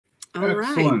All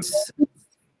Excellent.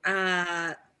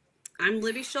 right. I'm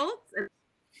Libby Schultz. And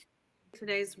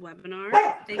today's webinar.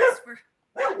 Thanks for,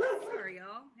 sorry,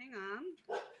 y'all. Hang on.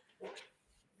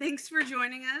 Thanks for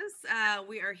joining us.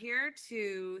 We are here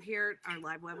to hear our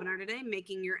live webinar today,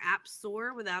 Making Your App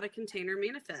Soar Without a Container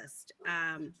Manifest.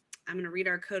 I'm going to read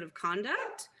our code of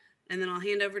conduct, and then I'll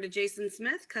hand over to Jason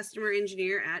Smith, customer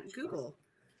engineer at Google.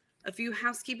 A few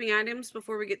housekeeping items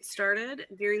before we get started.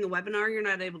 During the webinar, you're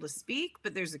not able to speak,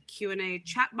 but there's a Q&A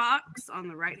chat box on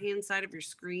the right-hand side of your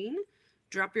screen.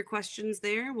 Drop your questions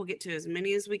there. We'll get to as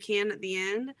many as we can at the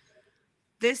end.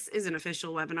 This is an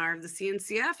official webinar of the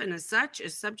CNCF and as such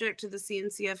is subject to the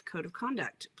CNCF Code of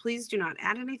Conduct. Please do not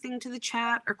add anything to the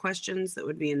chat or questions that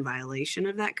would be in violation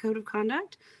of that Code of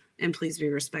Conduct, and please be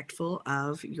respectful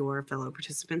of your fellow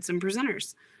participants and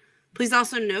presenters. Please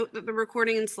also note that the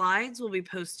recording and slides will be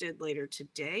posted later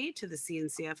today to the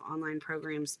CNCF Online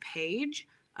Programs page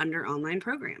under Online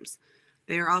Programs.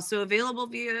 They are also available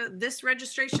via this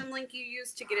registration link you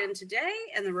used to get in today,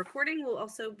 and the recording will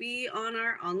also be on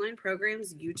our Online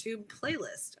Programs YouTube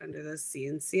playlist under the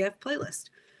CNCF playlist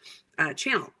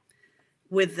channel.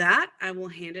 With that, I will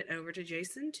hand it over to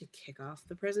Jason to kick off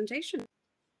the presentation.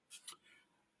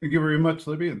 Thank you very much,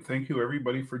 Libby, and thank you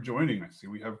everybody for joining. I see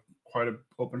we have quite an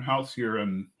open house here,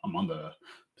 and I'm on the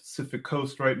Pacific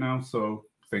Coast right now, so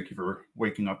thank you for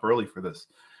waking up early for this.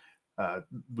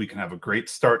 We can have a great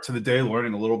start to the day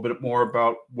learning a little bit more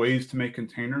about ways to make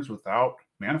containers without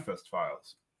manifest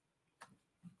files.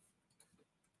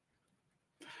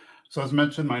 So as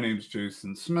mentioned, my name is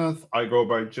Jason Smith. I go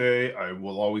by Jay. I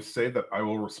will always say that I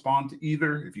will respond to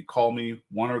either. If you call me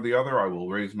one or the other, I will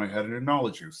raise my head and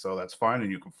acknowledge you. So that's fine,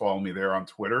 and you can follow me there on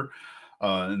Twitter.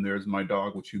 And there's my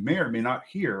dog, which you may or may not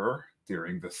hear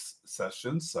during this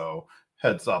session. So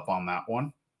heads up on that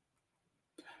one.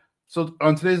 So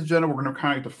on today's agenda, we're going to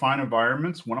kind of define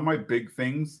environments. One of my big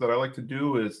things that I like to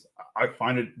do is I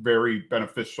find it very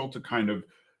beneficial to kind of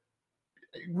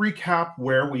recap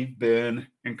where we've been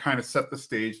and kind of set the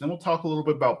stage. Then we'll talk a little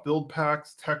bit about build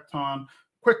packs, Tecton,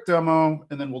 quick demo,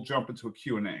 and then we'll jump into a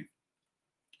Q&A.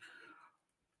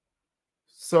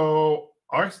 So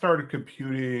I started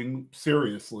computing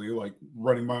seriously, like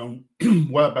running my own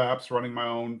web apps, running my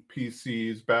own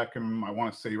PCs back in, I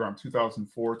want to say around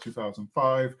 2004,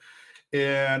 2005.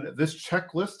 And this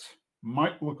checklist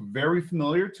might look very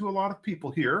familiar to a lot of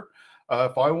people here.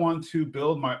 If I want to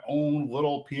build my own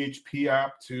little PHP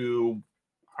app to,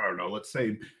 I don't know, let's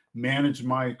say manage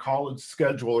my college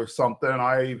schedule or something,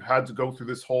 I had to go through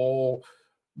this whole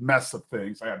mess of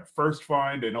things. I had to first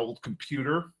find an old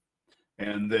computer.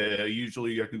 And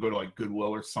usually I can go to like Goodwill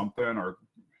or something, or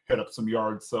hit up some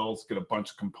yard sales, get a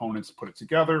bunch of components, put it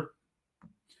together.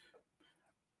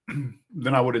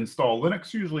 Then I would install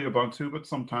Linux, usually Ubuntu, but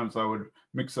sometimes I would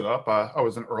mix it up. I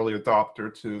was an early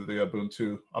adopter to the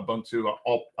Ubuntu.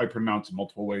 I pronounce it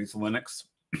multiple ways, Linux.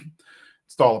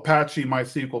 Install Apache,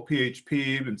 MySQL,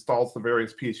 PHP, installs the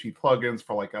various PHP plugins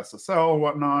for like SSL and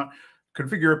whatnot.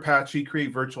 Configure Apache,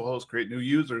 create virtual hosts, create new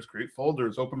users, create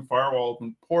folders, open firewall,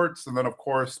 open ports. And then, of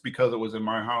course, because it was in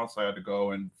my house, I had to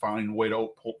go and find a way to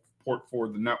port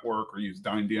forward the network or use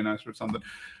Dyn DNS or something.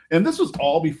 And this was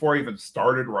all before I even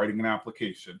started writing an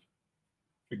application.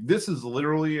 Like, this is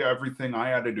literally everything I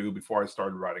had to do before I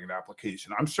started writing an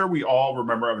application. I'm sure we all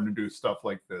remember having to do stuff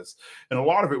like this. And a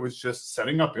lot of it was just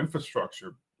setting up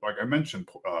infrastructure. Like I mentioned,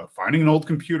 finding an old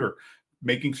computer,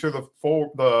 making sure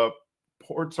the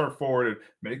ports are forwarded,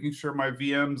 making sure my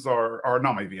VMs are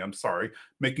not my VMs, sorry,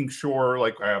 making sure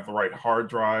like I have the right hard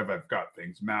drive, I've got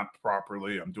things mapped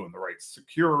properly, I'm doing the right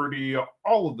security,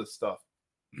 all of this stuff.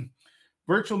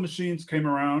 Virtual machines came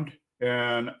around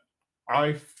and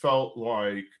I felt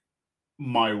like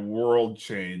my world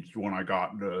changed when I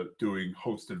got into doing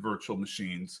hosted virtual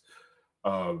machines,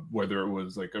 whether it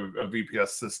was like a VPS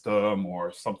system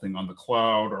or something on the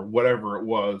cloud or whatever it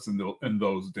was in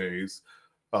those days.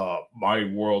 My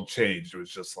world changed. It was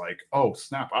just like, oh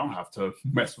snap, I don't have to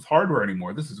mess with hardware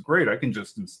anymore. This is great. I can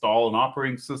just install an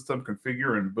operating system,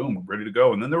 configure, and boom, I'm ready to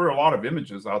go. And then there were a lot of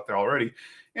images out there already.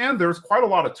 And there's quite a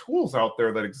lot of tools out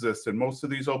there that exist. And most of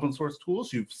these open source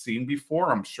tools you've seen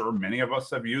before. I'm sure many of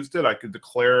us have used it. I could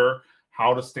declare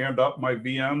how to stand up my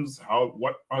VMs,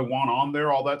 what I want on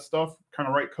there, all that stuff, kind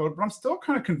of write code. But I'm still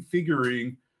kind of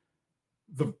configuring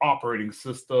the operating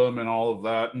system and all of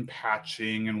that and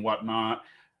patching and whatnot.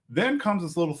 Then comes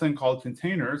this little thing called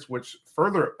containers, which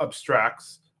further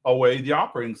abstracts away the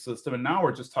operating system. And now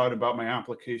we're just talking about my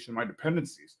application, my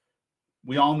dependencies.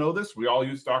 We all know this. We all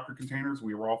use Docker containers.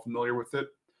 We were all familiar with it.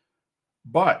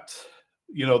 But,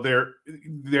 you know,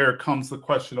 there comes the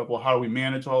question of, well, how do we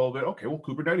manage all of it? Okay, well,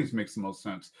 Kubernetes makes the most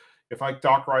sense. If I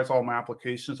Dockerize all my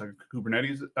applications, I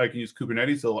can use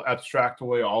Kubernetes. It'll abstract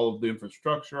away all of the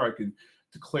infrastructure. I can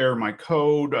declare my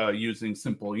code using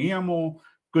simple YAML.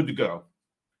 Good to go.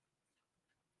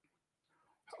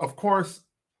 Of course,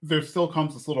 there still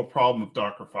comes this little problem of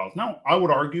Docker files. Now, I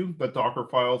would argue that Docker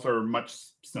files are much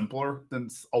simpler than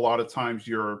a lot of times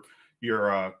your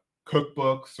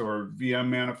cookbooks or VM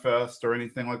manifest or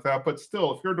anything like that. But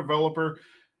still, if you're a developer,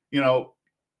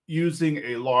 using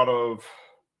a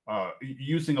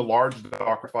large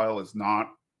Docker file is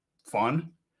not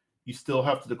fun. You still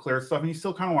have to declare stuff, and you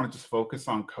still kind of want to just focus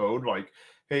on code. Like,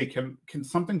 hey, can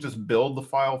something just build the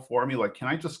file for me? Like, can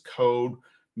I just code?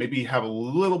 Maybe have a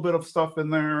little bit of stuff in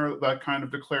there that kind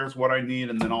of declares what I need,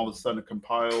 and then all of a sudden it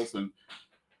compiles. And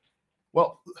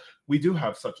well, we do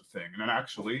have such a thing, and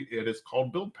actually it is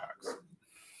called build packs.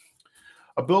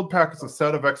 A build pack is a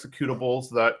set of executables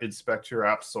that inspect your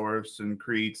app source and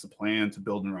creates a plan to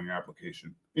build and run your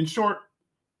application. In short,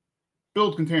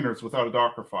 build containers without a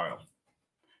Docker file.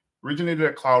 Originated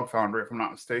at Cloud Foundry, if I'm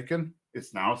not mistaken.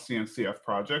 It's now a CNCF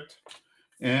project.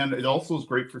 And it also is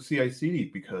great for CI/CD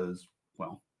because,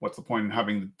 well, what's the point in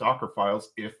having the Docker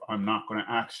files if I'm not going to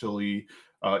actually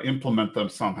implement them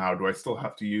somehow? Do I still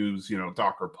have to use,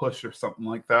 Docker push or something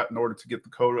like that in order to get the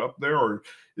code up there? Or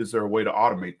is there a way to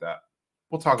automate that?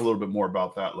 We'll talk a little bit more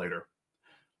about that later.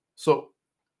 So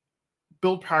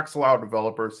build packs allow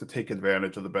developers to take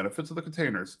advantage of the benefits of the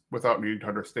containers without needing to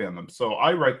understand them. So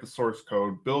I write the source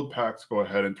code, build packs go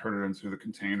ahead and turn it into the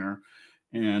container,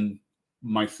 and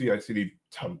my CI/CD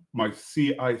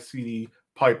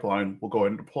pipeline will go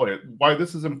ahead and deploy it. Why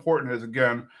this is important is,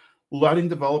 again, letting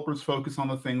developers focus on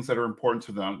the things that are important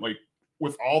to them. Like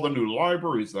with all the new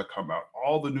libraries that come out,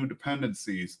 all the new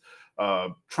dependencies,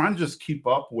 trying to just keep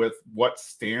up with what's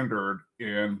standard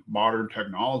in modern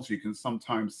technology can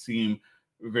sometimes seem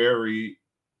very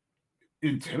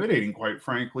intimidating, quite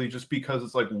frankly, just because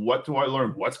it's like, what do I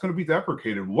learn? What's going to be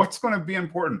deprecated? What's going to be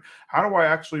important? How do I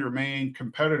actually remain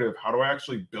competitive? How do I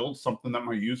actually build something that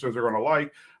my users are going to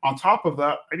like? On top of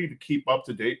that, I need to keep up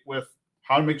to date with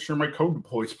how to make sure my code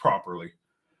deploys properly.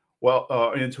 Well,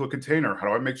 into a container. How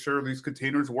do I make sure these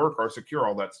containers work, are secure,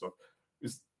 all that stuff?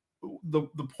 Is the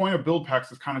point of build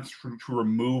packs is kind of to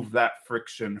remove that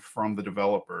friction from the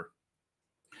developer.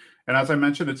 And as I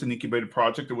mentioned, it's an incubated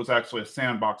project. It was actually a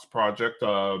sandbox project.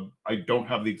 I don't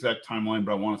have the exact timeline,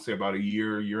 but I want to say about a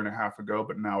year and a half ago,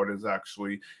 but now it is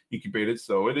actually incubated.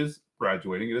 So it is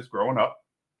graduating, it is growing up.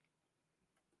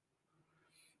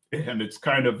 And it's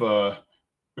kind of a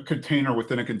container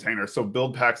within a container. So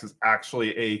build packs is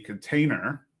actually a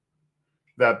container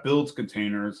that builds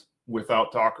containers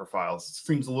without Docker files. It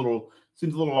seems a little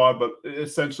odd, but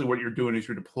essentially what you're doing is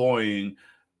you're deploying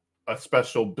a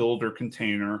special builder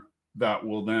container that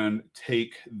will then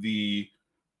take the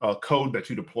code that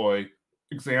you deploy,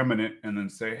 examine it, and then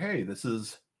say, hey, this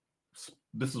is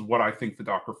what I think the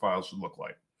Docker files should look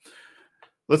like.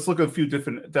 Let's look at a few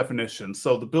different definitions.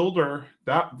 So the builder,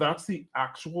 that's the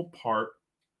actual part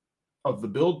of the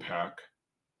build pack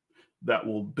that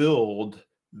will build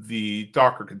the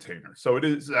Docker container. So it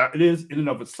is in and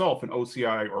of itself an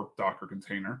OCI or Docker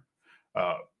container.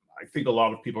 I think a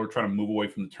lot of people are trying to move away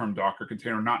from the term Docker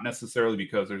container, not necessarily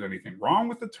because there's anything wrong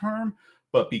with the term,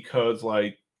 but because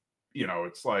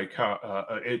it's like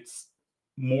it's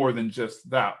more than just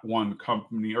that one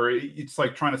company, or it's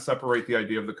like trying to separate the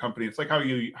idea of the company. It's like how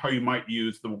you might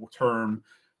use the term,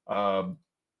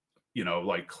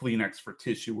 like Kleenex for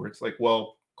tissue, where it's like,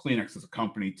 well, Kleenex is a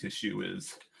company, tissue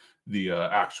is the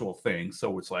actual thing.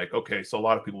 So it's like, okay, so a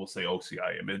lot of people will say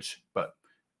OCI image, but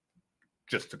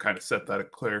just to kind of set that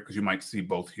clear, because you might see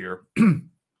both here.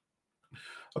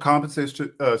 A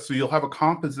composition, so you'll have a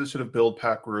composition of build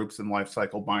pack groups and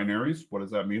lifecycle binaries. What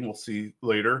does that mean? We'll see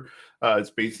later. It's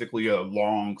basically a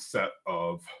long set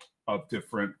of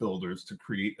different builders to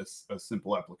create a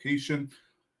simple application.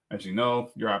 As you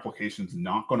know, your application is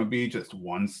not going to be just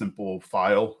one simple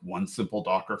file, one simple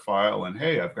Docker file, and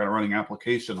hey, I've got a running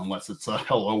application, unless it's a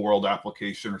hello world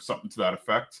application or something to that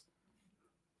effect.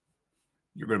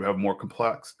 You're going to have more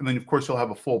complex. And then, of course, you'll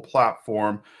have a full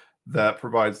platform that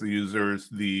provides the users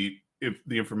the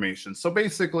information. So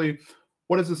basically,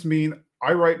 what does this mean?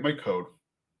 I write my code.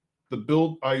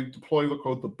 I deploy the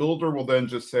code. The builder will then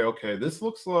just say, okay, this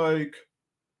looks like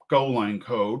Golang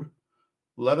code.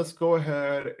 Let us go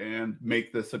ahead and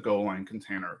make this a Golang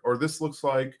container. Or this looks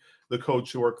like the code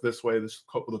should work this way. The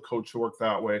code should work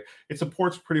that way. It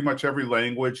supports pretty much every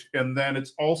language. And then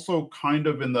it's also kind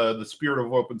of in the spirit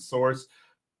of open source.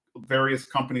 Various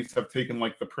companies have taken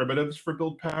like the primitives for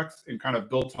build packs and kind of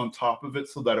built on top of it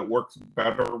so that it works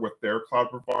better with their cloud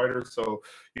providers. So,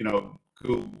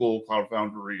 Google, Cloud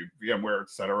Foundry, VMware,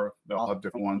 etc. They'll have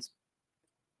different ones.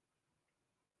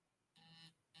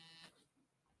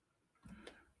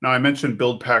 Now, I mentioned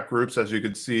build pack groups. As you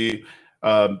can see,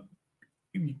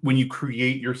 when you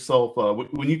create yourself,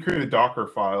 when you create a Docker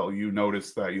file, you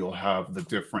notice that you'll have the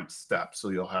different steps. So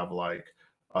you'll have like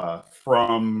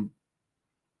from,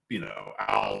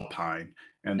 Alpine.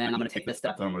 And then I'm going to take this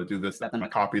step. Then I'm going to do this step. I'm going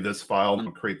to copy this file. I'm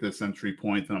going to create this entry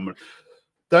point. And I'm going to.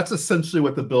 That's essentially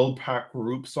what the build pack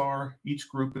groups are. Each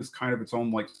group is kind of its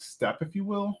own like step, if you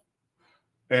will.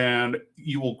 And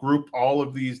you will group all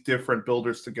of these different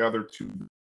builders together to the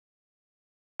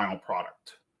final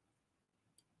product.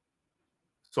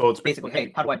 So it's basically,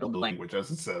 hey, how do I build the language? As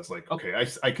it says, like, okay,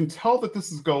 I can tell that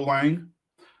this is Golang,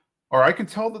 or I can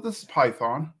tell that this is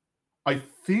Python. I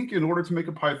think in order to make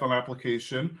a Python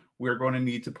application, we're going to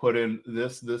need to put in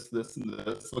this, and this.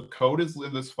 The code is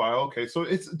in this file. Okay, so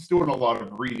it's doing a lot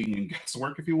of reading and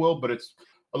guesswork, if you will, but it's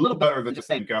a little better than just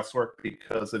saying guesswork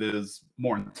because it is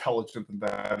more intelligent than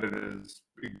that.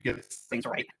 It gets things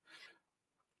right.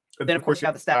 And then, of course, you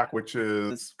have the stack, which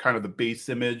is kind of the base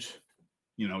image.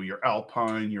 Your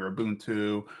Alpine, your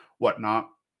Ubuntu, whatnot.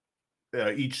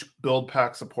 Each build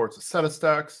pack supports a set of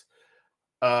stacks.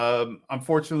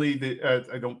 Unfortunately,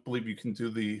 I don't believe you can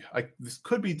do this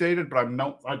could be dated, but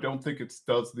I don't think it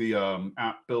does the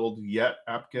app build yet,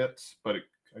 apt-get, but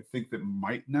I think that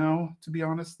might now, to be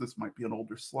honest. This might be an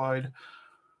older slide.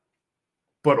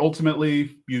 But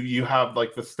ultimately, you have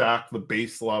like the stack, the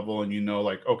base level, and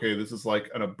like, okay, this is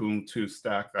like an Ubuntu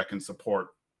stack that can support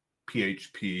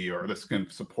PHP, or this can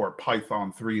support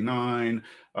Python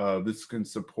 3.9. This can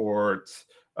support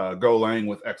Golang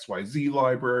with XYZ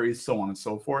libraries, so on and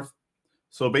so forth.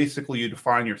 So basically, you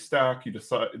define your stack. You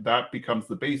decide that becomes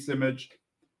the base image.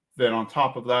 Then on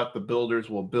top of that, the builders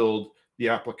will build the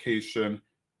application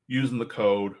using the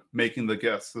code, making the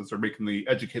guesses, or making the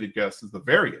educated guesses, the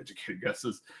very educated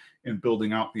guesses, in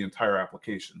building out the entire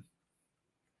application.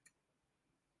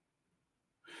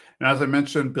 And as I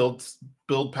mentioned,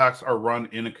 build packs are run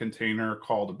in a container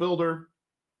called a builder,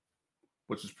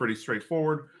 which is pretty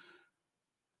straightforward.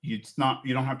 You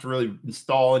don't have to really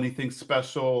install anything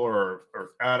special or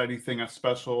add anything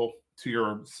special to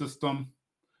your system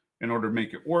in order to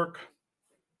make it work,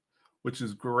 which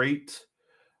is great.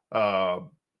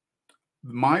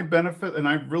 My benefit, and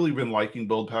I've really been liking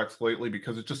build packs lately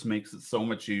because it just makes it so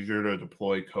much easier to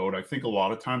deploy code. I think a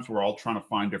lot of times we're all trying to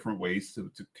find different ways to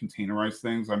containerize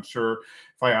things. I'm sure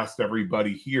if I asked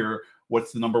everybody here,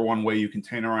 what's the #1 way you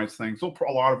containerize things? A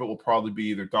lot of it will probably be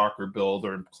either Docker build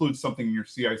or include something in your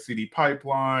CI/CD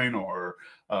pipeline or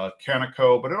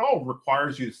Canico, but it all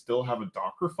requires you to still have a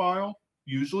Docker file,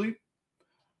 usually.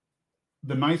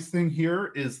 The nice thing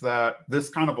here is that this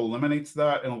kind of eliminates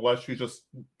that unless you just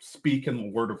speak in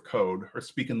the word of code or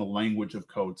speak in the language of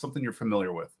code, something you're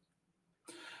familiar with.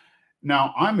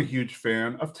 Now, I'm a huge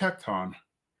fan of Tecton,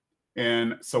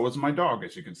 and so is my dog,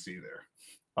 as you can see there.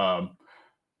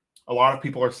 A lot of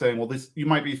people are saying, well, you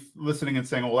might be listening and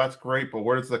saying, well, that's great, but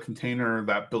where does the container,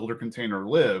 that builder container,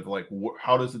 live? Like,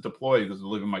 how does it deploy? Does it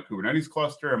live in my Kubernetes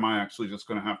cluster? Am I actually just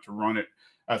going to have to run it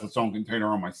as its own container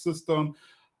on my system?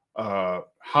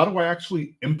 How do I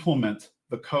actually implement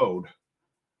the code?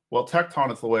 Well,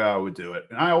 Tecton is the way I would do it.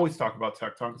 And I always talk about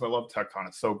Tecton because I love Tecton.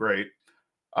 It's so great.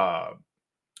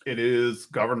 It is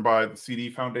governed by the CD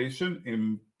Foundation.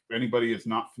 And if anybody is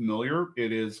not familiar,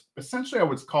 it is essentially, I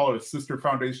would call it a sister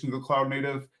foundation to the Cloud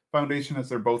Native Foundation, as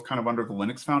they're both kind of under the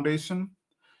Linux Foundation.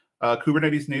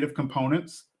 Kubernetes native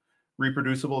components,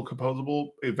 reproducible,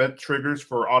 composable, event triggers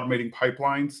for automating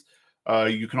pipelines.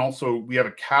 We have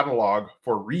a catalog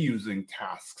for reusing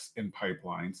tasks in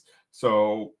pipelines.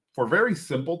 So for very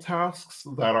simple tasks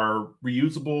that are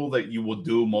reusable, that you will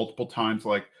do multiple times,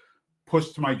 like push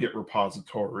to my Git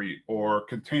repository or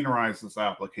containerize this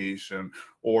application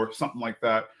or something like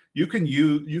that, you can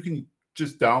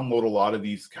just download a lot of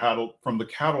these from the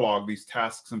catalog, these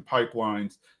tasks and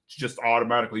pipelines, to just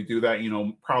automatically do that.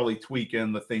 Probably tweak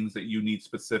in the things that you need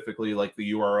specifically, like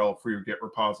the URL for your Git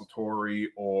repository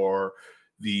or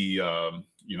the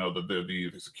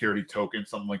security token,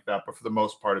 something like that. But for the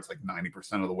most part, it's like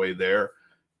 90% of the way there.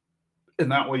 And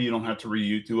that way you don't have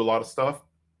to do a lot of stuff.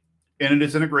 And it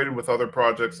is integrated with other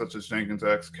projects such as Jenkins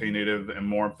X, Knative, and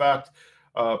more. In fact,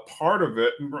 part of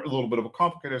it, a little bit of a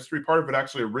complicated history, part of it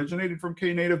actually originated from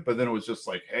Knative, but then it was just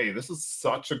like, hey, this is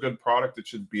such a good product, it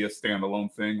should be a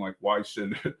standalone thing. Like, why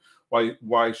should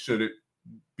it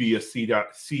be a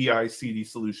CI/CD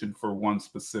solution for one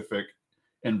specific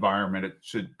environment? It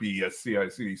should be a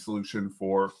CI/CD solution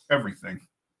for everything.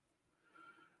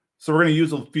 So we're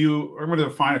going to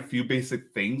define a few basic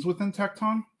things within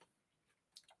Tecton.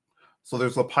 So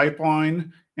there's a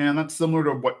pipeline, and that's similar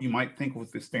to what you might think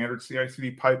with the standard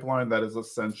CI/CD pipeline. That is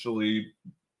essentially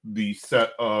the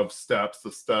set of steps,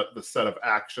 the set of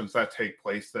actions that take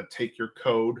place that take your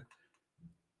code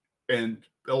and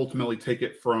ultimately take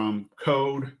it from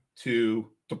code to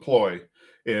deploy,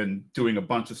 and doing a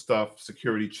bunch of stuff,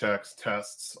 security checks,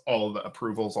 tests, all of the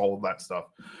approvals, all of that stuff.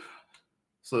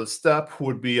 So the step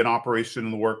would be an operation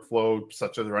in the workflow,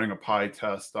 such as running a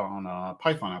PyTest on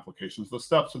Python applications. The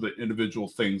steps are the individual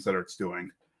things that it's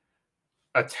doing.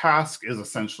 A task is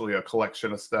essentially a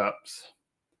collection of steps.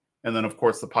 And then, of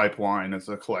course, the pipeline is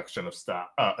a collection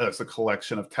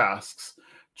of tasks.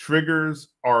 Triggers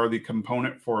are the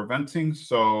component for eventing.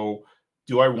 So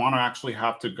do I want to actually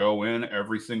have to go in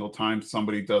every single time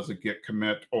somebody does a git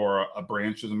commit or a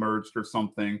branch is merged or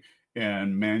something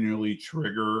and manually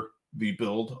trigger the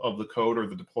build of the code or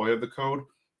the deploy of the code?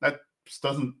 That just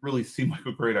doesn't really seem like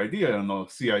a great idea in the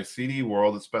CI/CD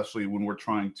world, especially when we're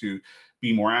trying to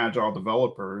be more agile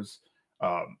developers.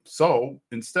 So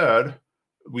instead,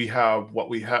 we have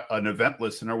an event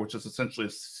listener, which is essentially a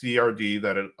CRD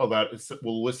that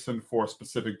will listen for a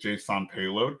specific JSON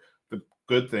payload. The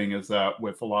good thing is that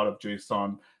with a lot of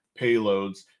JSON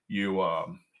payloads,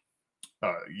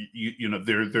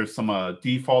 there's some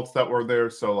defaults that were there.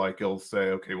 So like it'll say,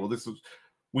 okay, well,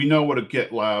 we know what a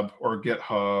GitLab or a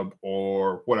GitHub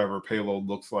or whatever payload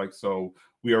looks like. So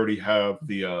we already have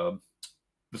the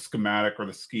schematic or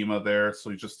the schema there. So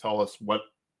you just tell us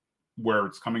where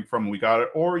it's coming from, and we got it.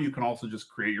 Or you can also just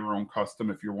create your own custom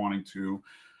if you're wanting to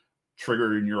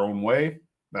trigger in your own way.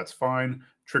 That's fine.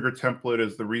 Trigger template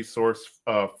is the resource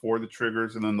for the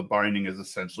triggers, and then the binding is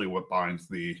essentially what binds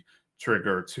the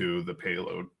trigger to the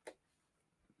payload.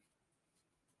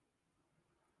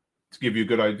 To give you a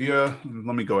good idea,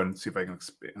 let me go ahead and see if I can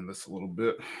expand this a little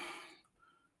bit.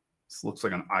 This looks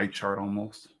like an eye chart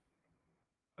almost.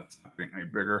 That's not being any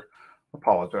bigger.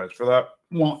 Apologize for that.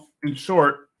 Well, in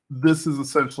short, this is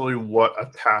essentially what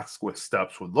a task with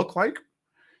steps would look like.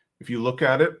 If you look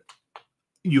at it,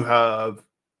 you have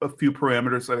a few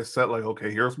parameters that I set, like,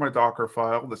 okay, here's my Docker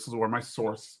file. This is where my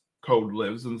source code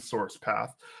lives in the source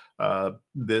path.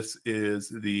 This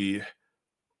is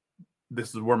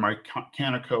where my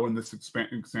Canico in this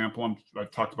example,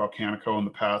 I've talked about Canico in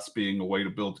the past being a way to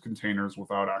build containers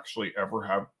without actually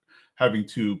ever having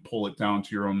to pull it down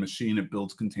to your own machine. It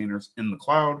builds containers in the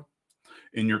cloud,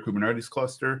 in your Kubernetes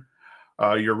cluster.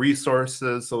 Your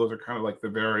resources, so those are kind of like the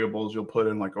variables you'll put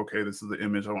in, like, okay, this is the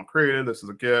image I want created, this is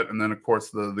a Git, and then of course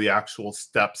the actual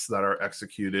steps that are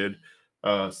executed,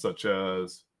 such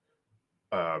as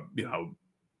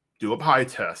do a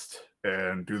PyTest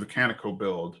and do the Canico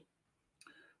build.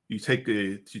 You take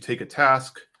a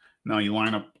task, now you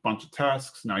line up a bunch of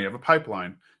tasks, now you have a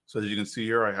pipeline. So as you can see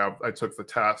here, I took the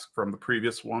task from the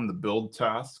previous one, the build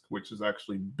task, which is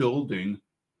actually building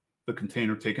the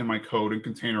container, taking my code and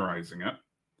containerizing it,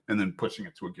 and then pushing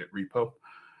it to a Git repo.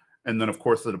 And then, of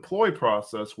course, the deploy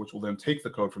process, which will then take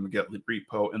the code from the Git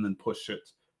repo and then push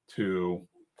it to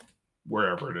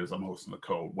wherever it is I'm hosting the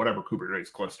code, whatever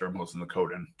Kubernetes cluster I'm hosting the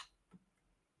code in.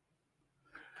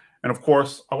 And of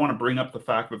course, I want to bring up the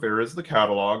fact that there is the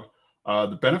catalog.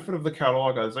 The benefit of the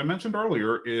catalog, as I mentioned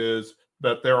earlier, is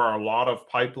that there are a lot of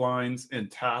pipelines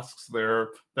and tasks there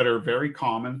that are very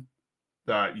common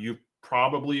that you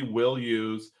probably will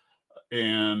use,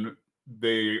 and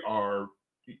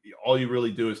all you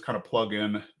really do is kind of plug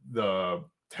in the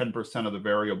 10% of the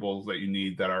variables that you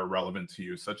need that are relevant to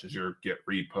you, such as your Git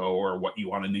repo or what you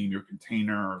want to name your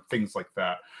container or things like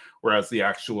that. Whereas the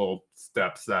actual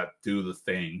steps that do the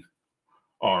thing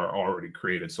are already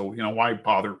created. So, why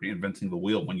bother reinventing the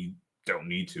wheel when you don't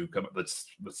need to? Let's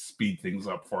speed things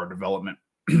up for our development.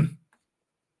 And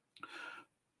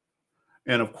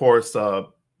of course, the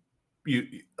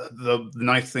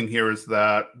nice thing here is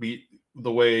that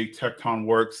the way Tekton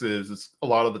works is a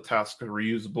lot of the tasks are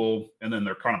reusable, and then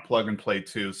they're kind of plug and play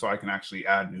too. So I can actually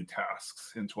add new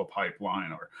tasks into a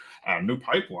pipeline or add new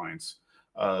pipelines.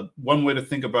 One way to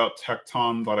think about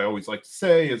Tekton that I always like to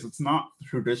say is it's not the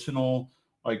traditional,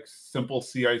 like, simple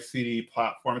CI/CD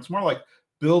platform. It's more like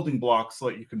building blocks so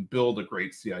that you can build a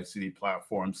great CI/CD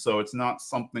platform. So it's not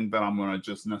something that I'm going to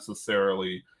just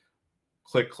necessarily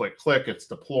click, click, click. It's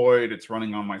deployed. It's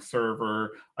running on my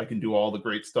server. I can do all the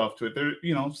great stuff to it. There,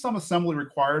 some assembly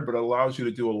required, but it allows you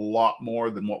to do a lot more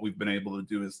than what we've been able to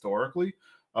do historically.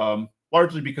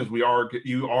 Largely because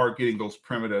you are getting those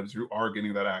primitives. You are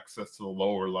getting that access to the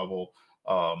lower level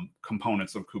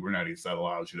components of Kubernetes that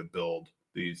allows you to build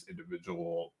these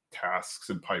individual tasks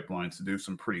and pipelines to do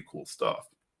some pretty cool stuff.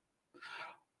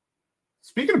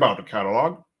 Speaking about the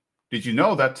catalog, did you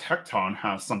know that Tekton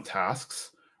has some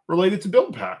tasks related to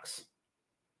build packs?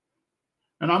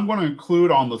 And I'm going to include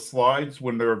on the slides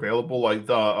when they're available, like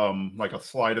a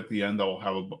slide at the end that will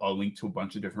have a link to a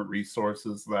bunch of different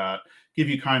resources that give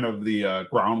you kind of the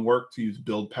groundwork to use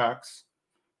build packs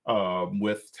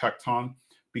with Tecton,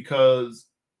 because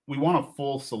we want a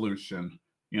full solution.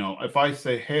 You know, if I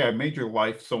say, hey, I made your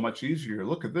life so much easier,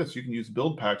 look at this, you can use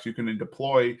build packs, you can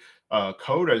deploy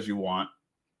code as you want,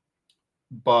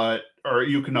 or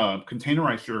you can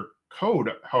containerize your code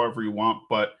however you want,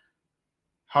 but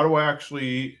how do I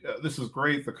actually, this is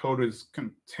great, the code is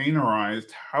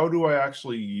containerized. How do I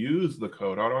actually use the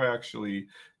code? How do I actually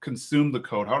consume the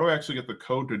code? How do I actually get the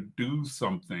code to do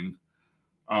something?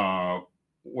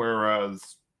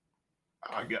 Whereas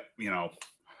I get,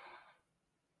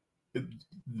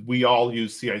 we all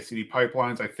use CI/CD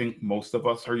pipelines. I think most of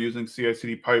us are using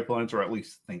CI/CD pipelines, or at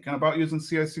least thinking about using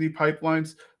CI/CD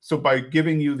pipelines. So by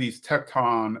giving you these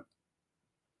Tecton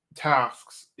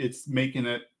tasks, it's making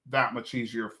it that much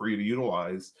easier for you to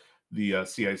utilize the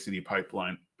CI/CD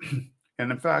pipeline.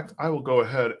 And in fact, I will go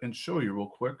ahead and show you real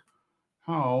quick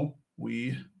how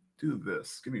we do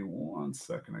this. Give me 1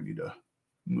 second. I need to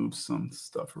move some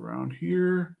stuff around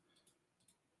here.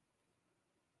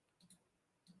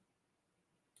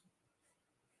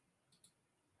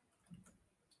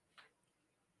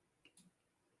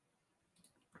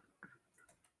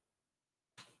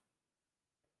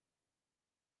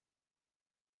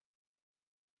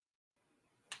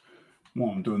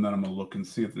 While I'm doing that, I'm going to look and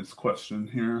see if there's a question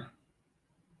here.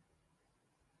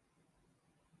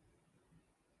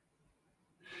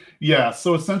 Yeah,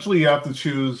 so essentially you have to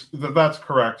choose, that's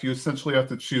correct. You essentially have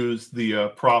to choose the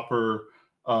proper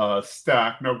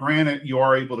stack. Now, granted, you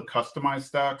are able to customize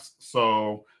stacks.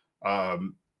 So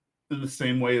in the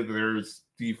same way, there's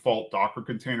default Docker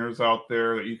containers out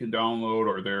there that you can download,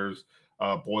 or there's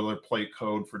boilerplate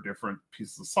code for different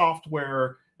pieces of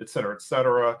software, et cetera, et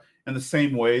cetera. In the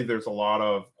same way, there's a lot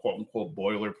of quote unquote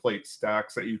boilerplate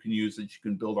stacks that you can use that you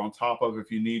can build on top of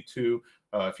if you need to.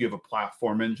 If you have a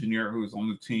platform engineer who's on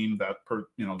the team, that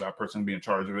person be in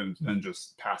charge of it and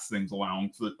just pass things along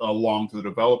to the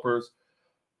developers.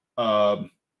 But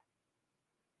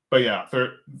yeah,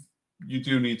 you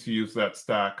do need to use that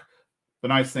stack. The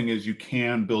nice thing is you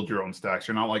can build your own stacks.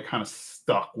 You're not like kind of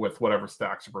stuck with whatever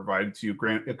stacks are provided to you.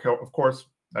 Of course,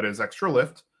 that is extra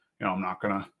lift. I'm not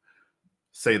going to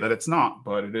say that it's not,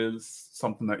 but it is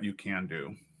something that you can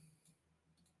do.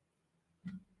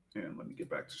 And let me get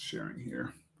back to sharing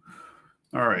here.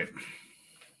 All right.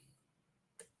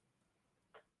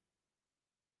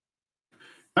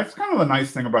 That's kind of the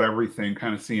nice thing about everything,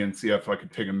 kind of CNCF, if I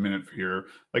could take a minute here.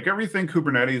 Like everything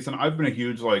Kubernetes, and I've been a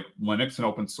huge Linux and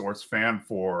open source fan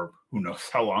for who knows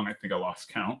how long. I think I lost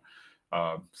count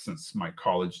since my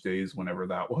college days, whenever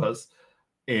that was.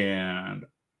 And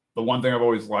the one thing I've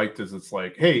always liked is it's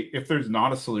like, hey, if there's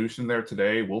not a solution there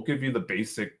today, we'll give you the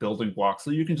basic building blocks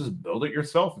so you can just build it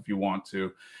yourself if you want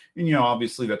to. And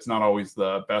obviously that's not always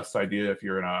the best idea if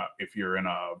you're in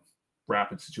a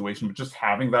rapid situation, but just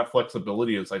having that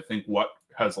flexibility is, I think, what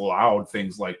has allowed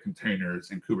things like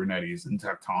containers and Kubernetes and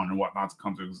Tecton and whatnot to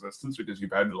come to existence, because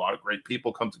you've had a lot of great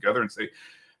people come together and say,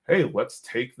 hey, let's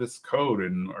take this code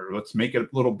or let's make it a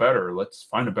little better. Let's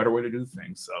find a better way to do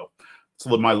things. So it's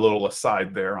my little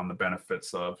aside there on the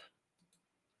benefits of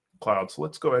cloud. So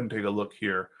let's go ahead and take a look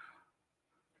here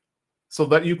so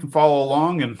that you can follow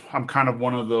along. And I'm kind of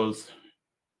one of those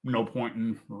no point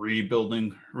in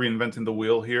reinventing the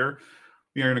wheel here.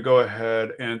 We're going to go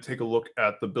ahead and take a look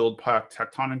at the build pack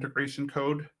Tecton integration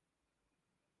code.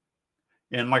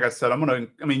 And like I said,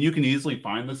 you can easily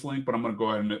find this link, but I'm going to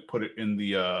go ahead and put it in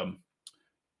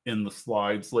the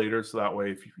slides later. So that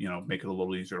way, if make it a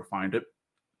little easier to find it.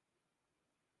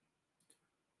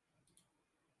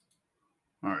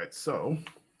 All right, so,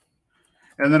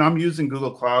 and then I'm using Google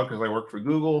Cloud because I work for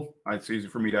Google. It's easy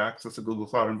for me to access a Google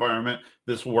Cloud environment.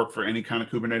 This will work for any kind of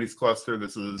Kubernetes cluster.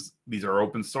 These are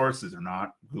open source. These are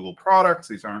not Google products.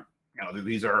 These aren't,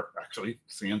 these are actually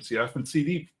CNCF and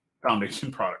CD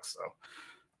Foundation products.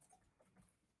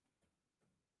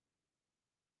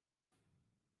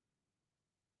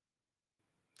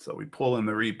 So we pull in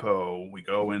the repo, we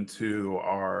go into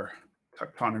our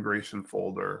Tecton integration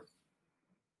folder.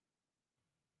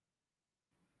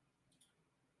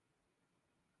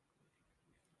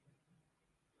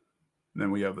 And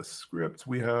then we have the script.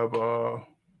 We have, I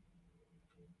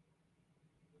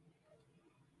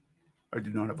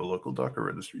do not have a local Docker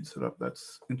registry set up.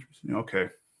 That's interesting. Okay.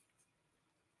 Let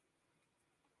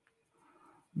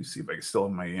me see if I can still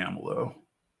have my YAML though.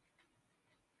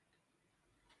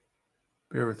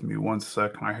 Bear with me 1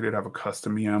 second. I did have a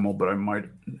custom YAML, but I might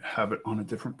have it on a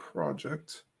different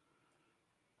project.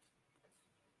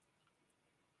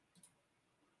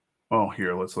 Oh,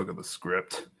 here, let's look at the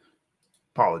script.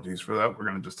 Apologies for that. We're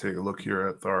going to just take a look here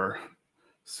at our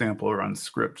sample run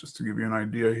script just to give you an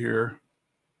idea here.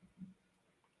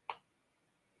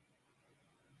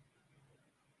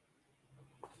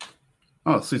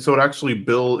 Oh, see, so it actually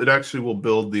will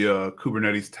build the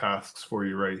Kubernetes tasks for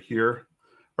you right here,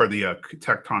 or the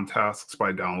Tecton tasks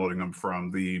by downloading them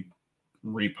from the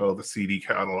repo, the CD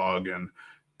catalog, and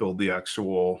build the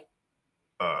actual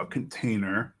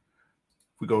container.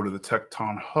 If we go to the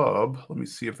Tecton hub, let me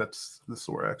see if this is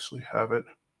where I actually have it.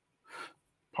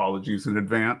 Apologies in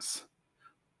advance.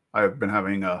 I've been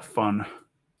having a fun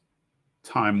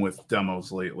time with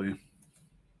demos lately.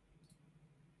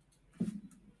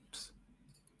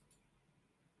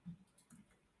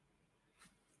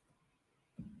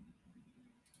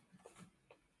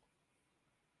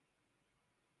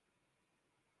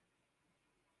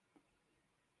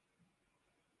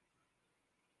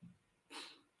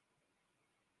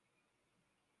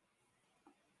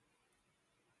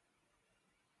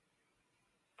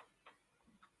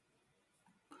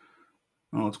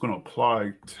 Oh, it's going to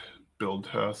apply build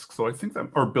tasks. So I think that,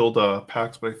 or build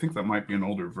packs, but I think that might be an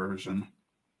older version.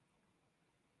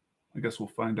 I guess we'll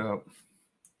find out.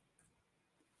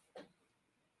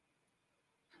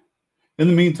 In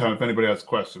the meantime, if anybody has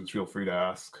questions, feel free to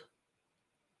ask.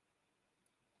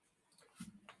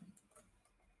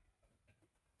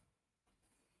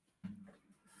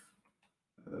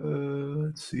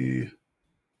 Let's see.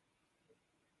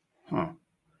 Huh.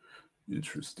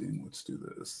 Interesting. Let's do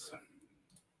this.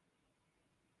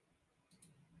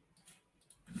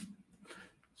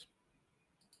 It's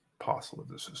possible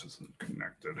this just isn't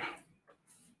connected.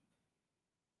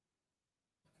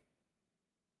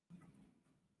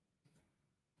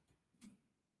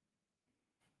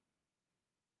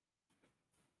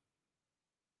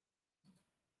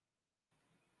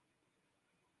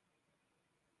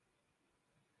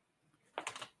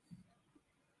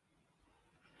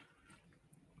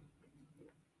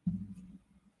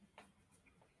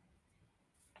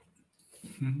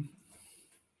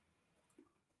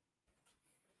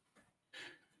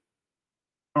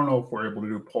 I don't know if we're able to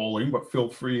do polling, but feel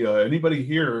free. Anybody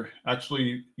here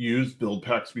actually used build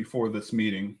packs before this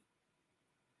meeting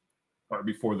or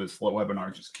before this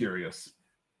webinar? Just curious.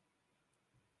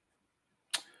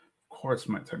 Of course,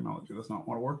 my technology does not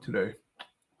want to work today.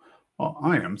 Well,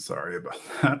 I am sorry about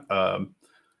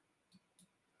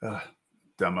that.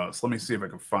 Demos. Let me see if I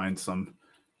can find some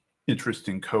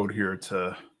interesting code here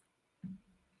to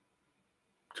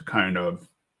kind of,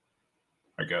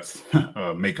 I guess,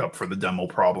 make up for the demo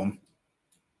problem.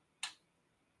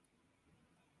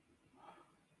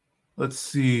 Let's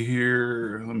see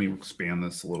here. Let me expand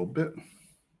this a little bit.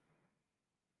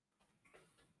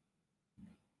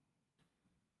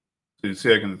 So you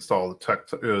see I can install the tech.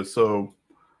 So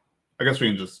I guess we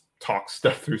can just talk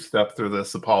step through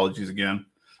this. Apologies again.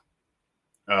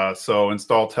 So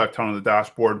install Tecton on the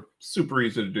dashboard. Super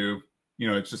easy to do. You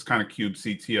know, it's just kind of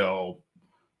kubectl.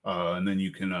 And then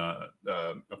you can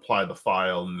apply the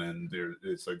file, and then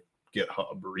it's a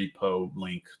GitHub repo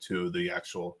link to the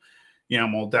actual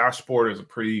YAML dashboard. Is a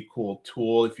pretty cool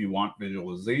tool if you want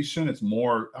visualization. It's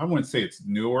more, I wouldn't say it's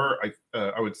newer.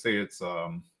 I would say it's,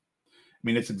 I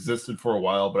mean, it's existed for a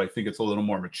while, but I think it's a little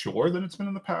more mature than it's been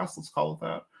in the past. Let's call it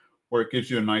that, where it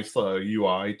gives you a nice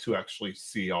UI to actually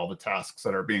see all the tasks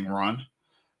that are being run,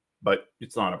 but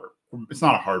it's not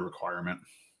a hard requirement.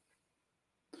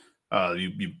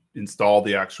 You install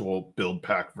the actual build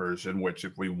pack version, which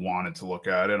if we wanted to look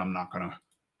at it, I'm not going to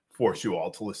force you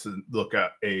all to look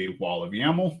at a wall of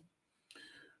YAML.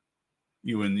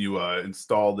 You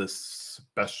install this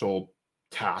special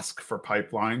task for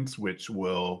pipelines, which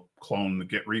will clone the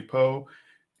Git repo.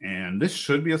 And this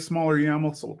should be a smaller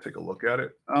YAML, so we'll take a look at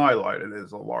it. Oh, I lied. It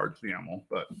is a large YAML,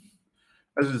 but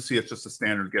as you can see, it's just a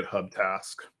standard GitHub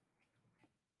task.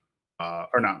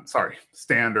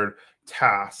 Standard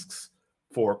tasks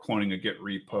for cloning a Git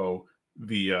repo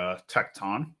via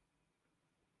Tecton.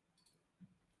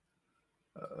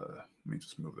 Let me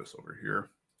just move this over here.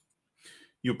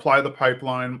 You apply the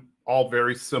pipeline, all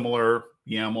very similar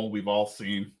YAML we've all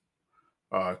seen.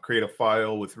 Create a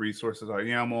file with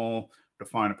resources.yaml,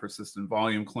 define a persistent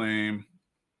volume claim,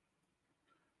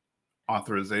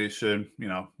 authorization,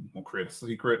 we'll create a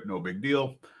secret, no big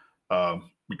deal.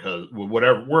 Because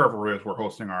wherever it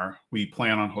is we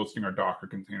plan on hosting our Docker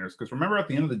containers. Because remember, at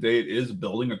the end of the day, it is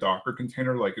building a Docker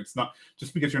container. Like, it's not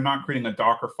just because you're not creating a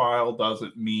Docker file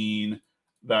doesn't mean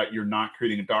that you're not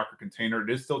creating a Docker container.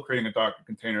 It is still creating a Docker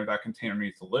container. That container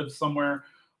needs to live somewhere,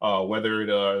 whether it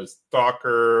is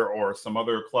Docker or some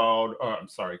other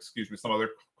some other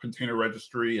container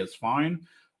registry is fine.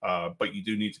 but you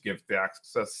do need to give the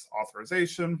access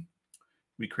authorization.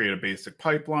 We create a basic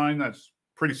pipeline that's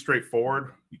pretty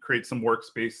straightforward. You create some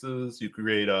workspaces. You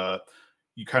create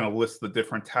you kind of list the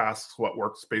different tasks, what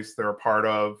workspace they're a part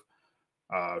of.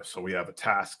 So we have a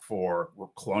task for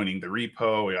cloning the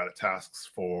repo. We got a tasks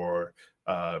for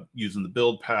using the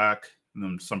build pack, and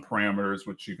then some parameters,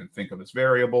 which you can think of as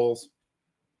variables.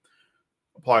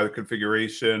 Apply the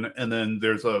configuration, and then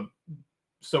there's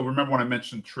so remember when I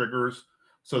mentioned triggers?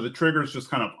 So the triggers just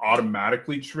kind of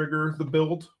automatically trigger the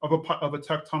build of a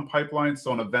Tekton pipeline.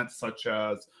 So an event such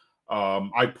as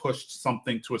I pushed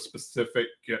something to a specific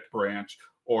Git branch,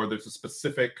 or there's a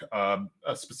specific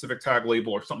tag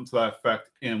label or something to that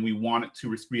effect, and we want it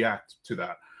to react to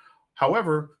that.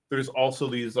 However, there's also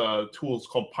these tools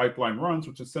called pipeline runs,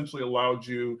 which essentially allowed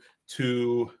you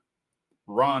to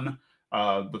run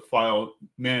the file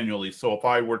manually. So if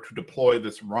I were to deploy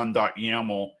this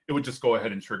run.yaml, it would just go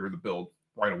ahead and trigger the build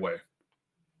right away.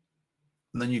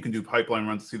 And then you can do pipeline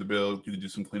runs to see the build. You can do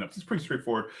some cleanups. It's pretty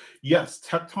straightforward. Yes,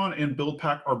 Tekton and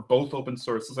BuildPack are both open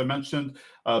source. As I mentioned,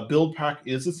 BuildPack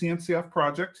is a CNCF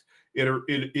project.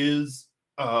 It is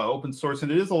open source,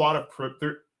 and it is a lot of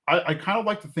I kind of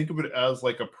like to think of it as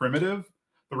like a primitive.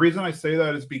 The reason I say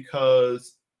that is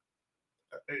because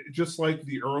just like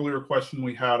the earlier question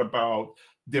we had about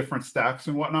different stacks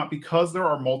and whatnot, because there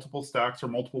are multiple stacks or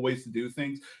multiple ways to do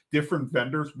things, different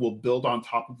vendors will build on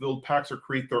top of build packs or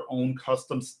create their own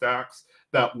custom stacks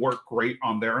that work great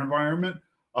on their environment.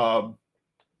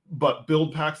 But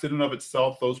build packs in and of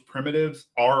itself, those primitives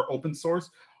are open source.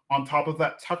 On top of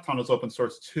that, Tekton is open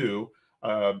source too.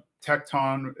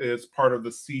 Tekton is part of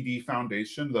the CD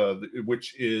Foundation,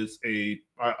 which is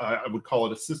I would call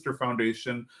it a sister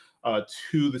foundation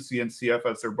to the CNCF,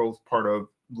 as they're both part of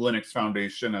Linux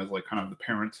Foundation as like kind of the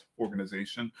parent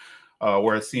organization,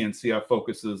 whereas CNCF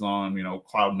focuses on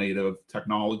cloud native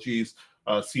technologies.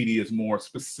 CD is more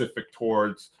specific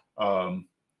towards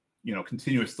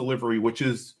continuous delivery, which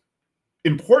is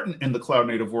important in the cloud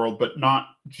native world, but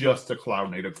not just a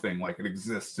cloud native thing. Like it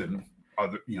exists in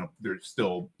other, there's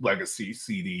still legacy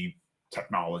CD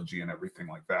technology and everything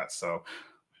like that. So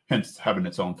hence having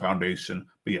its own foundation.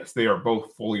 But yes, they are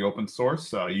both fully open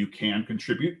source. You can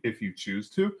contribute if you choose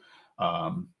to.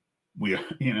 We,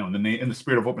 in the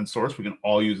spirit of open source, we can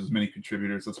all use as many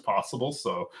contributors as possible.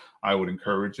 So I would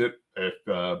encourage it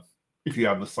if you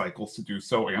have the cycles to do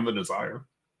so and the desire.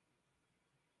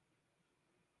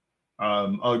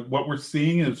 What we're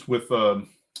seeing is with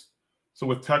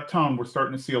Tekton, we're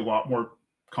starting to see a lot more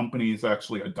companies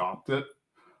actually adopt it.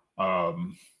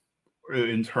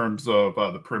 In terms of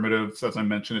the primitives, as I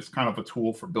mentioned, it's kind of a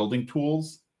tool for building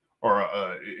tools, or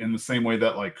in the same way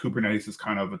that like Kubernetes is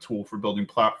kind of a tool for building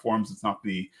platforms. It's not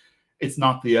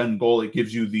the end goal. It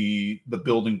gives you the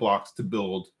building blocks to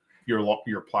build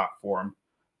your platform,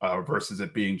 versus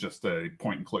it being just a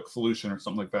point and click solution or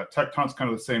something like that. Tekton's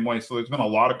kind of the same way. So there's been a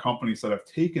lot of companies that have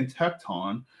taken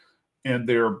Tekton and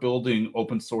they're building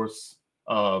open source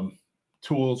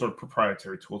tools, or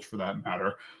proprietary tools for that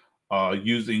matter,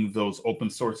 using those open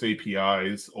source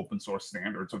APIs, open source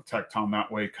standards of Tekton.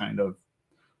 That way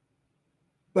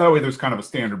there's kind of a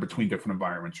standard between different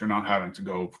environments. You're not having to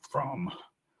go from,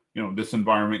 this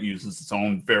environment uses its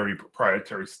own very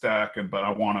proprietary stack, but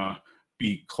I want to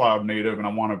be cloud native and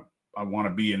I want to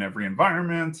be in every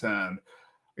environment, and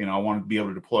I want to be able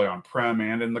to deploy on-prem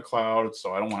and in the cloud,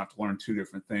 so I don't want to have to learn two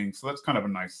different things. So that's kind of a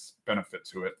nice benefit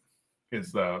to it,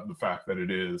 is the fact that it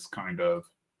is kind of,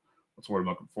 what's the word I'm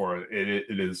looking for?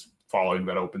 It is following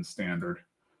that open standard.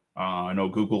 I know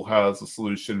Google has a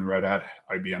solution, Red Hat,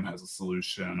 IBM has a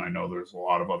solution. I know there's a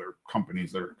lot of other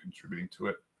companies that are contributing to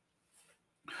it.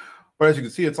 But as you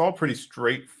can see, it's all pretty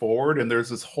straightforward, and there's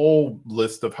this whole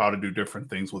list of how to do different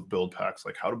things with build packs,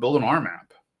 like how to build an ARM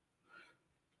app.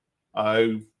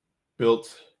 I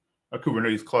built a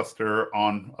Kubernetes cluster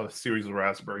on a series of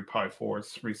Raspberry Pi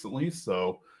 4s recently.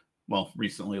 So, well,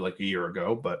 recently, like a year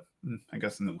ago, but I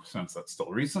guess in the sense that's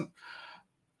still recent.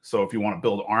 So if you want to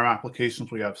build ARM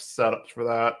applications, we have setups for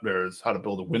that. There's how to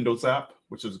build a Windows app,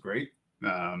 which is great.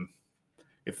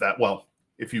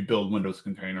 If you build Windows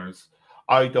containers,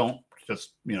 I don't,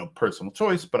 just, personal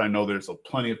choice, but I know there's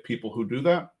plenty of people who do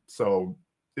that. So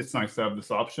it's nice to have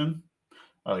this option.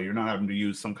 You're not having to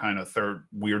use some kind of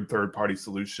weird third-party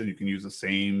solution. You can use the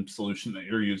same solution that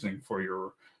you're using for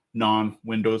your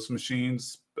non-Windows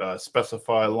machines.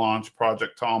 Specify launch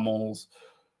project tomls,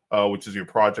 which is your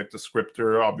project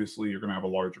descriptor. Obviously, you're going to have a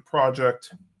larger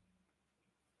project.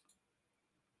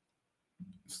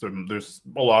 So there's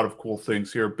a lot of cool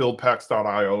things here.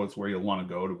 Buildpacks.io is where you'll want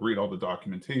to go to read all the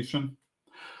documentation.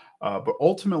 But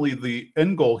ultimately, the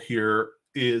end goal here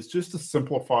is just to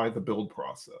simplify the build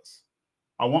process.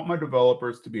 I want my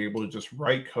developers to be able to just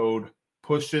write code,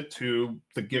 push it to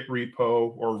the Git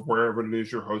repo or wherever it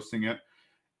is you're hosting it,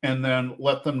 and then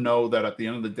let them know that at the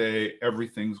end of the day,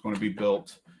 everything's going to be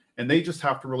built. And they just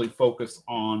have to really focus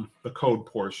on the code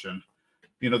portion.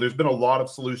 There's been a lot of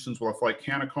solutions with like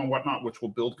Canico and whatnot, which will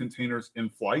build containers in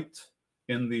flight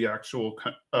in the actual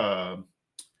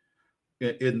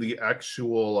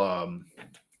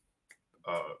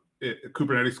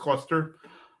Kubernetes cluster.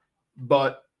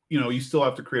 But you still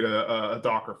have to create a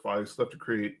Docker file. You still have to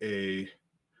create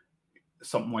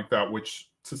something like that, which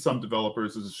to some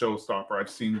developers is a showstopper. I've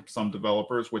seen some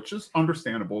developers, which is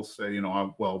understandable, say,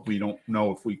 well, we don't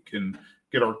know if we can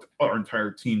get our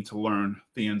entire team to learn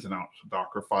the ins and outs of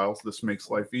Docker files. This makes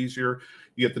life easier.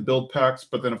 You get the build packs,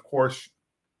 but then of course,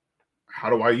 how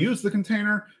do I use the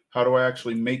container? How do I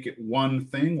actually make it one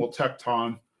thing? Well,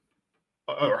 Tekton,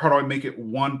 how do I make it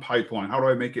one pipeline? How do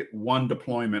I make it one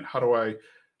deployment? How do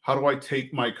I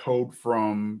take my code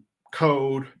from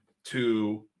code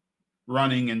to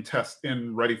running and test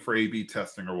and ready for A/B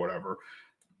testing or whatever?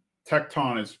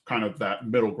 Tekton is kind of that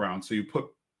middle ground. So you put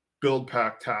build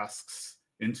pack tasks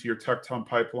into your Tekton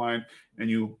pipeline, and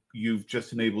you've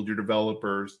just enabled your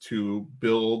developers to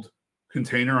build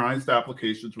containerized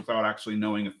applications without actually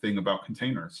knowing a thing about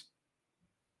containers.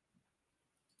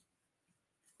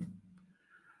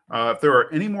 If there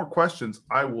are any more questions,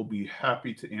 I will be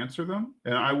happy to answer them.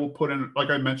 And I will put in,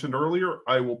 like I mentioned earlier,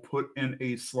 I will put in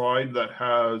a slide that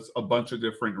has a bunch of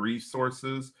different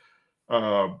resources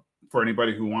for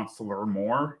anybody who wants to learn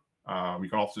more. You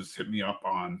can also just hit me up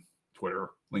on Twitter,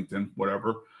 LinkedIn,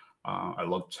 whatever. I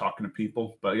love talking to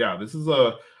people. But yeah, this is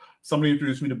somebody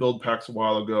introduced me to build packs a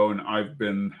while ago, and I've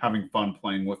been having fun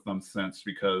playing with them since,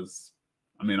 because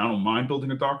I don't mind building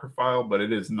a Docker file, but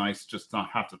it is nice just not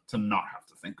have to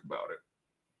think about it.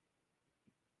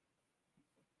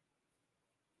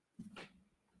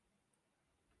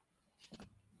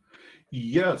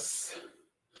 Yes.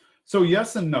 So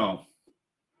yes and no.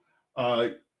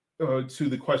 To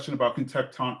the question about can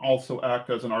Tekton also act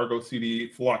as an Argo CD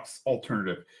Flux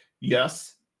alternative?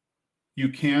 Yes, you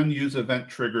can use event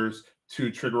triggers to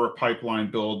trigger a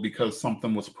pipeline build because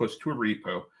something was pushed to a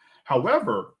repo.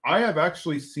 However, I have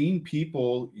actually seen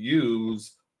people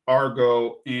use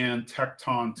Argo and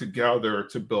Tekton together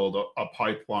to build a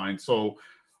pipeline. So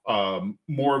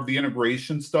more of the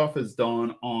integration stuff is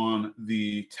done on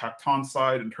the Tekton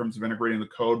side in terms of integrating the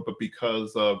code, but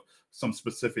because of some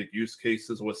specific use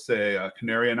cases with, say,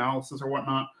 canary analysis or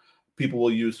whatnot, people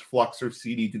will use Flux or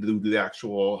CD to do the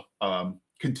actual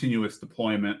continuous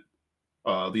deployment,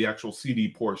 the actual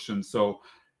CD portion. So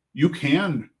you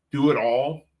can do it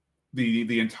all,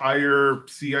 the entire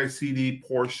CI/CD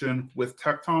portion with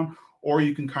Tekton, or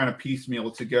you can kind of piecemeal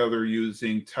it together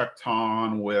using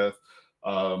Tekton with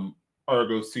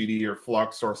Argo CD or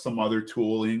Flux or some other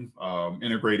tooling,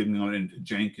 integrating it into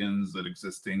Jenkins,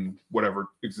 whatever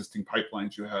existing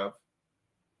pipelines you have.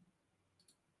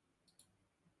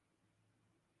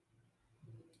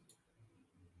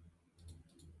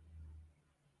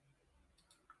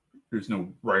 There's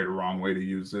no right or wrong way to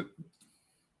use it.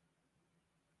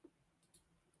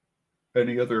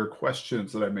 Any other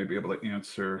questions that I may be able to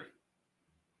answer?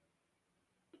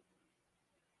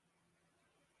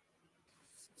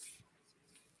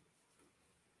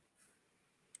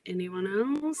 Anyone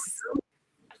else?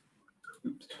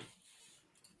 Oops.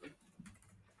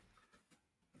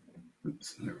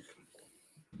 Oops. There we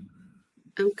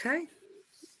go. Okay.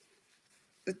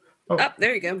 Oh,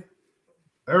 there you go.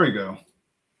 There we go.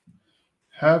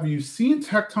 Have you seen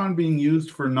Tekton being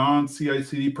used for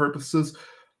non-CI/CD purposes?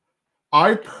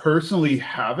 I personally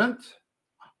haven't.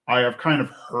 I have kind of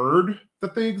heard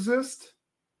that they exist,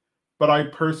 but I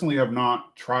personally have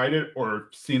not tried it or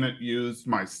seen it used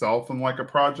myself in like a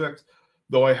project,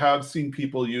 though I have seen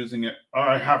people using it.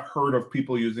 I have heard of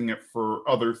people using it for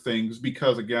other things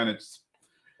because, again,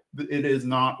 it is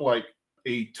not like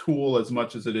a tool as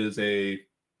much as it is a,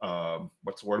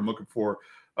 what's the word I'm looking for?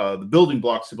 The building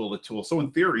blocks to build a tool. So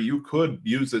in theory, you could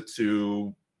use it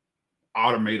to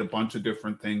automate a bunch of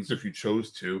different things if you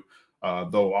chose to,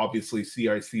 though obviously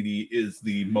CI/CD is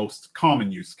the most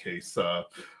common use case.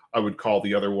 I would call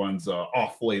the other ones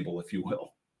off-label, if you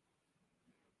will.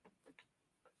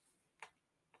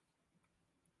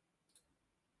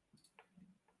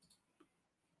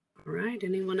 All right,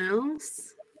 anyone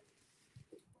else?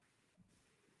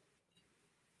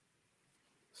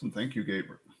 Thank you,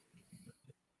 Gabriel.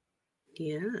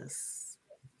 Yes.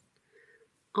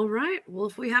 All right. Well,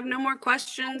 if we have no more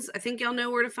questions, I think y'all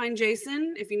know where to find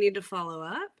Jason if you need to follow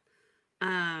up.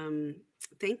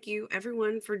 Thank you,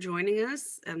 everyone, for joining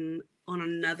us. on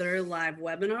another live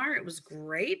webinar. It was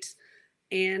great.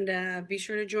 And be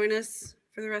sure to join us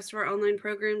for the rest of our online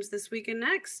programs this week and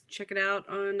next. Check it out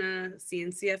on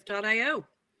cncf.io.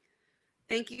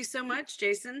 Thank you so much,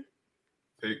 Jason.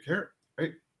 Take care.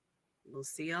 Bye. We'll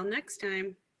see y'all next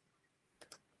time.